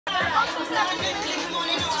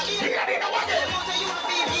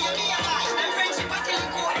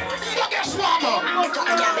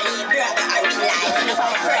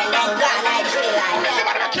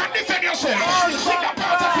Can't defend yourself.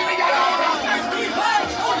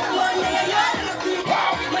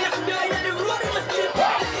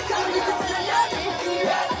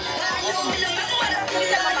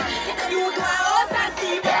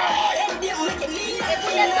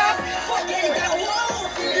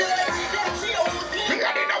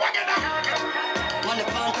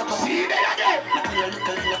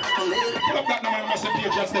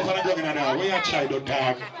 We are childhood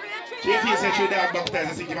dog. If you say you dog baptized,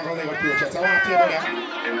 I think you're going to go preach. I want to tell you that.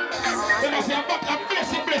 You must say,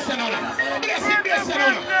 blessing, blessing on them. Blessing, blessing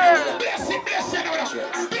on them. Blessing, blessing on them.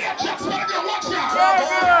 Be a chance for them. Watch out.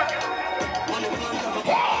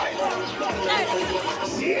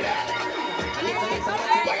 See that?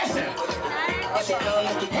 What you say?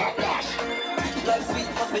 Oh gosh.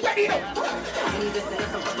 Ready up.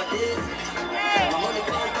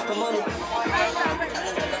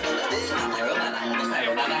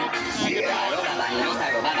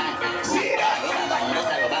 See that?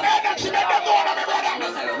 Energy make them go on, my brother.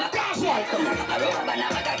 That's why.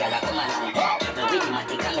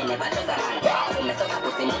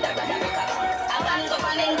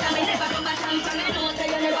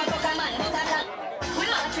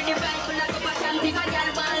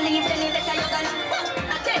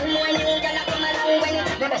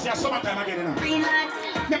 Never see a summertime again, you know.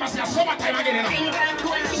 Never see a summertime again, you know.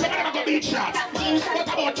 Some of them go beach shot. What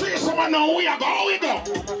about three summer now? We are go. How we go?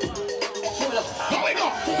 How we go?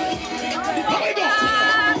 How we go?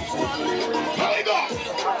 How we go?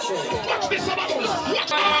 Watch this summer goes.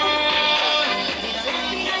 Watch.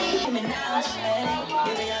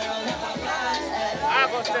 I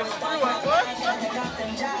go step through and what?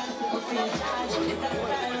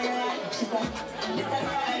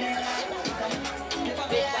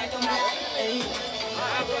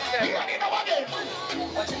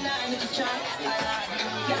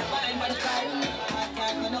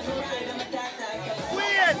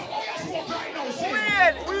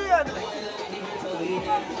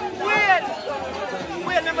 Weird.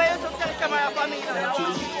 Never used to tell camera for me.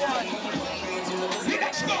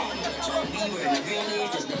 Let's go.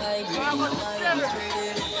 Someone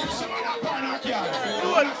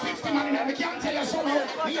 50 man in the can't tell you something.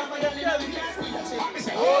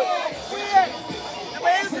 Weird.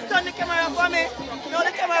 Never used to turn the camera for me. Now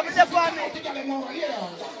the camera is for me.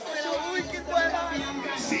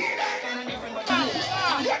 See that?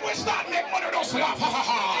 When we start making money, don't laugh.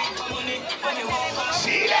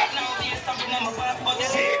 See that?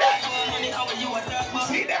 See that?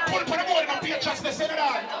 See that? Put the board and pay just the same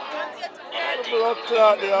line. Blood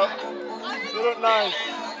clot there. You look nice.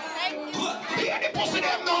 Yeah, they posted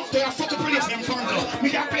them now. They are photo police in front of. We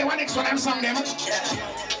can play one next one and song them.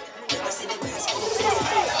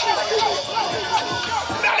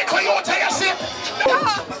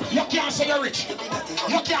 You can't say you're rich.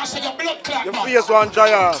 You can't say you're blood clot. Your face one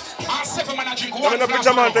dry off. Let me know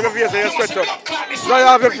picture man take a face and you stretch up. Dry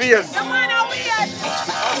off your face.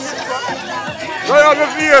 Dry off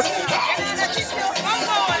your face.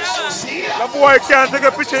 The boy can't take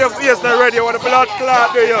a picture of your face now ready. What the blood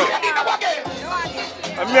clot do you?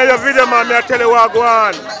 I made your video man, I tell you what go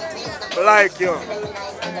on. I like you.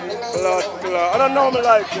 Blood clot. I don't know me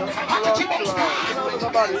like you. Blood clot.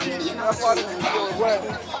 Nobody.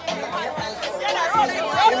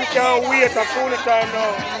 You can't wait a full time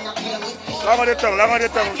now. Long on the tongue.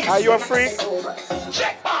 Are you a freak?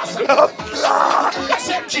 Check boss.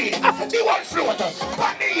 SMG. The one floater.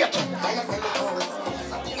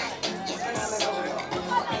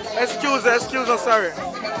 Excuse us, sorry.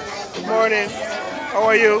 Good morning. How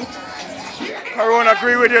are you? Corona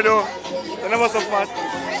agree with you though. You never so fat.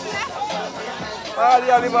 All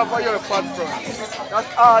you live for your fat front. That's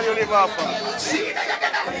all you live for.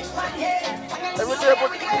 Every day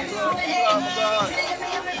put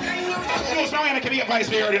news now can be a vice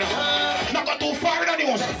mayor, you know. Not go too far in the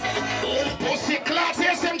news. Pussy class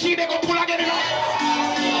SMG, they go pull again, you know.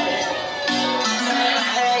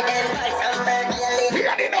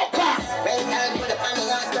 Here they no car.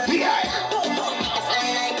 Here.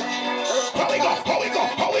 How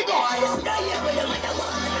we go?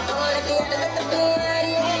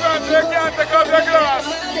 you can't take off your glass.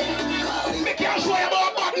 Me can't show you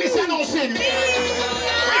about badness and no sin. Me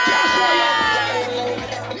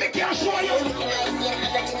can't show you.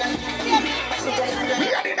 Me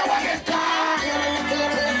and the one get car.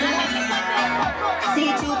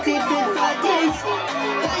 See two people for this.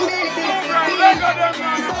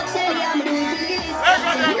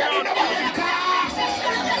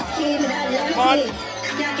 man.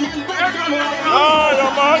 Oh,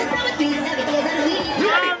 yeah, man.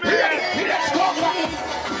 Let's go.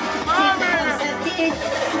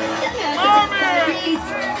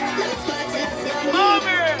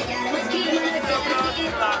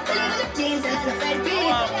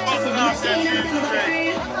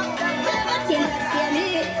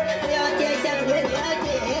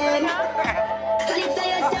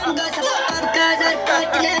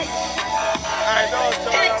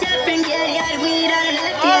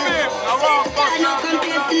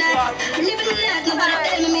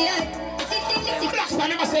 I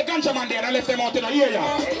never say ganja man there, I left them out in a year.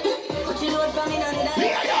 Yeah.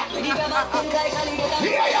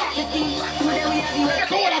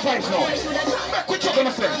 Go on a fight now. Quit your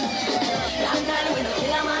gonna say.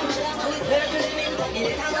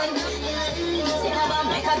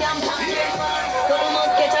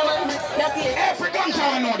 Every ganja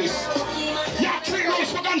man know this. Yeah, 3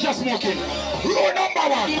 rules for ganja smoking. Rule number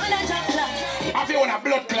 1. Have you on a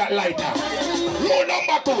blood clot lighter? Rule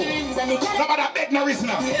number 2. Nobody beg no reason.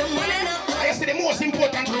 I say the most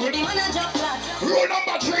important rule. Rule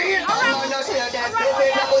number 3.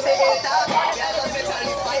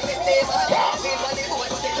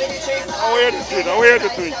 I wear the tweet, I wear the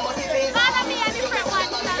tweet.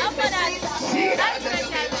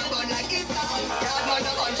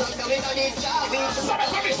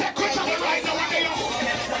 Somebody say quit on it right now.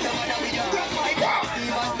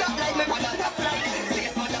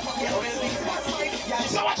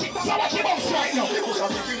 So watch it bounce right now.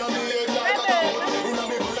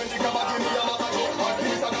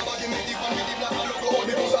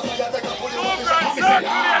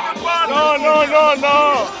 No, no, no, no.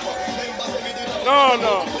 No,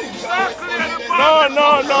 no. No, no,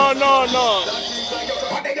 no, no, no.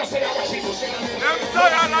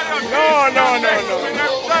 No, no, no, no.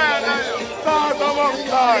 Stars among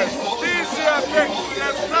stars. This year,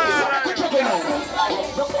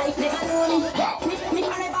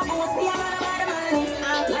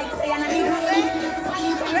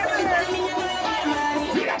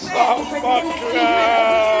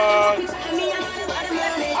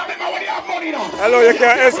 hello, you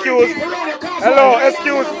can't excuse. Hello,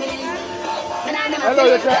 excuse. Hello,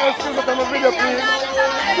 you can't excuse it on the video, please.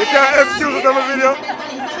 You can't excuse it on the video.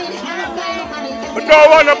 But don't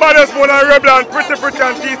want the baddest one on Rebel and pretty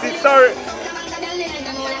and TC. Sorry.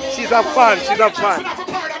 She's a fan. She's a fan.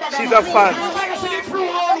 She's a fan.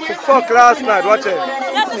 She fuck last night. Watch it.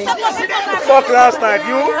 She fuck last night.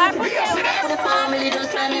 You?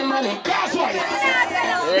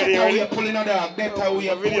 Ready, ready? Pulling on the better we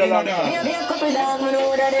are video long.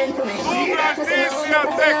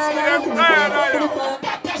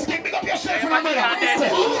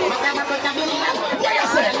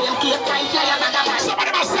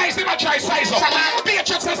 Somebody must size them, try size up.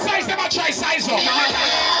 Beatrix says size them, try size up.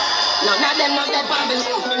 None of them not that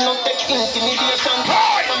Babylon, no take intimidation.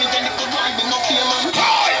 For me, then if you drive me, no fear, man.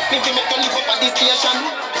 If you make you live up at this station.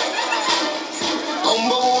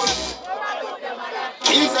 Humble.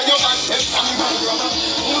 Kings of your man, tell family man, brother.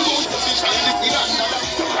 Who knows the vision, this is another.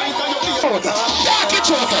 Right on your feet. Dark it,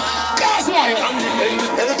 choker. Gas wire.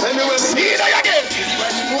 See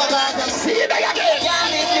that again.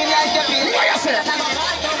 See that again. What you say?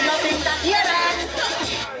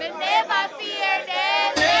 Never fear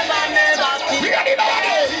them. Never fear. We are in our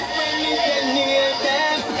day.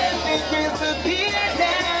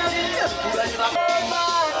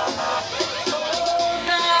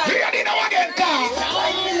 We are in our again, car.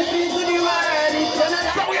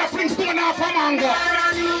 So we are flings to enough from anger.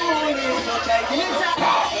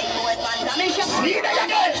 See that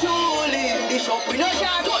again.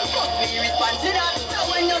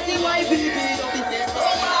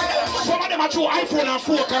 Some of them are true iPhone and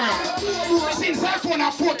 4 camera. Since iPhone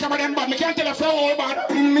and 4 camera them bad, me can't tell a flow all bad.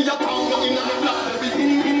 In me your town, looking at the blood.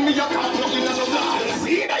 In me your town, looking at the blood.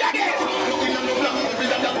 See that again.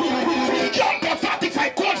 Jump at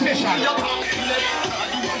 45 cold special.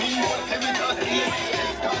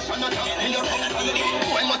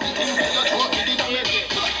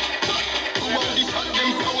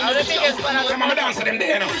 I'm dancing them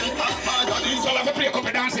there now. So I have to play a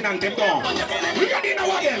couple dancing and them go. We are in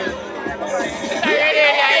now again.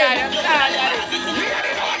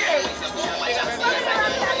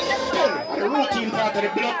 The routine part of the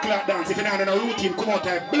blood clot dance. If you're not in a routine, come out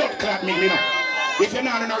of blood clot me, you know. If you're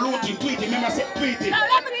not in a routine, tweet it. Remember, say tweet it.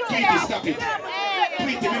 Tweet it, stop it.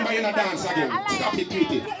 Tweet it, remember you're not dance again. Stop it,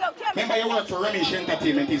 tweet it. Remember you work for Remish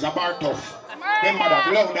Entertainment, it's a bar tough. Remember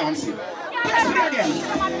that, love dancing. Press it again.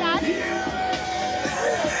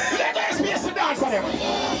 Let the space to dance for them.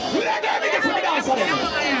 Let them make it for the dance for them.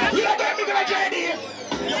 Let them make it a journey.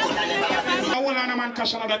 I on, man,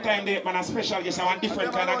 cash another time there, man, a special guest, I want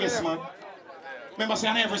different kind of guest, man. Remember, say,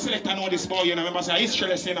 I never selector know this boy, you know. Remember, say, history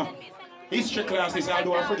lesson, you know. History classes, I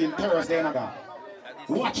do a freaking Thursday, you know.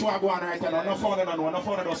 Watch what I go on right now. No phone, no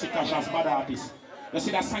phone, don't see cash as bad artists. You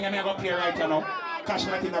see that song I never play right now? Cash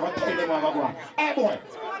me, I think I got to tell them what I go on. Hey, boy,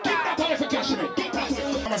 keep that away for cash me. Keep that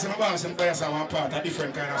away. I'm saying, my boss and players are one part, a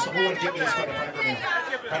different kind of, so we won't get this for the family.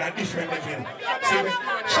 And a different level. See me?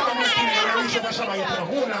 Shabba must be there, I reach up a Shabba, you know.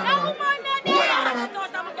 Hold on, man. Hold on, man.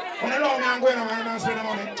 When I love me, I'm going on, man, and spend the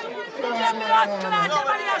money. No,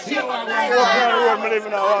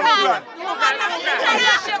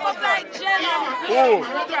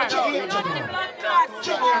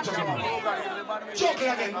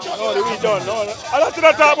 we done. No, I don't think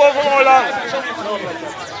I talk about for how long.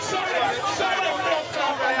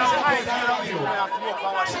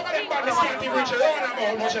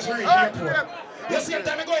 You see the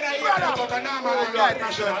time I go in here, I talk a normal and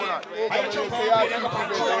national. I jump out here, I go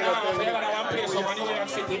to one place over New York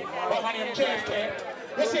City, over in JFK.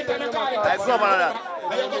 You see the time I call it.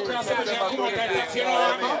 I go cross the ocean, come out and taxi, you know what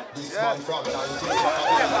I mean?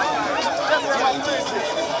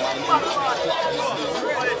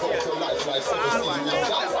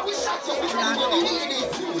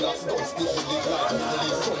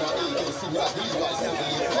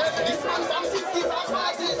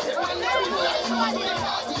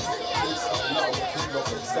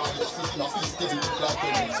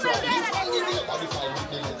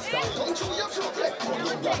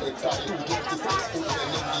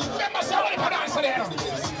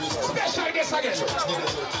 Special guest again.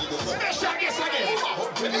 Special guest again.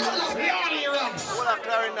 Lolly Ranks.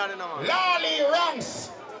 Lolly Ranks. Lolly Ranks.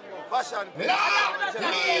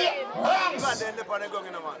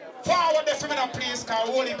 Forward the female please, cause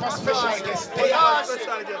only for special guests. They are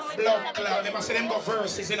blood cloud. They must say them got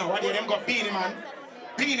verses, you know. What they them got Beanie Man.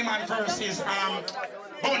 Beanie Man versus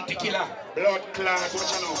Bounty Killer. Blood clot,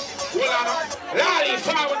 what you know? Hold on. Lolly,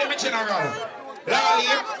 forward them in general. Lolly,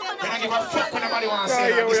 when I give a fuck when nobody wants to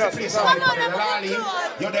say that. This is the place I want to put it. Lolly,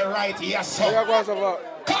 you're the right, yes sir.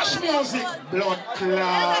 Cash music, blood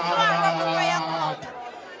clot.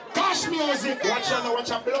 Cash music, watch out, watch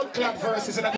a blood clot verses.